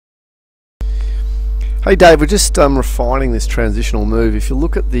Hey Dave, we're just refining this transitional move. If you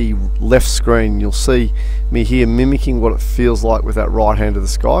look at the left screen, you'll see me here mimicking what it feels like with that right hand of the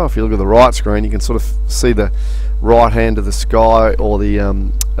sky. If you look at the right screen, you can sort of see the right hand of the sky, or the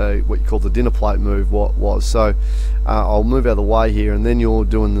what you call the dinner plate move, what was. So I'll move out of the way here, and then you're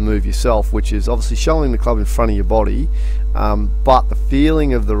doing the move yourself, which is obviously showing the club in front of your body, but the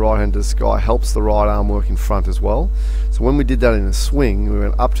feeling of the right hand of the sky helps the right arm work in front as well. So when we did that in a swing, we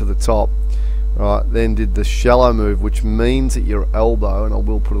went up to the top, right, then did the shallow move, which means that your elbow, and I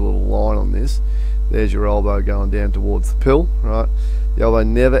will put a little line on this, there's your elbow going down towards the pill, right? The elbow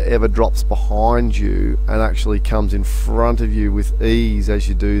never ever drops behind you and actually comes in front of you with ease as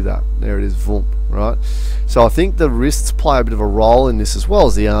you do that. There it is, voomp, right? So I think the wrists play a bit of a role in this, as well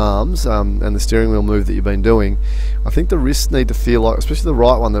as the arms and the steering wheel move that you've been doing. I think the wrists need to feel like, especially the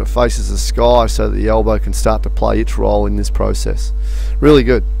right one, that it faces the sky so that the elbow can start to play its role in this process. Really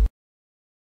good.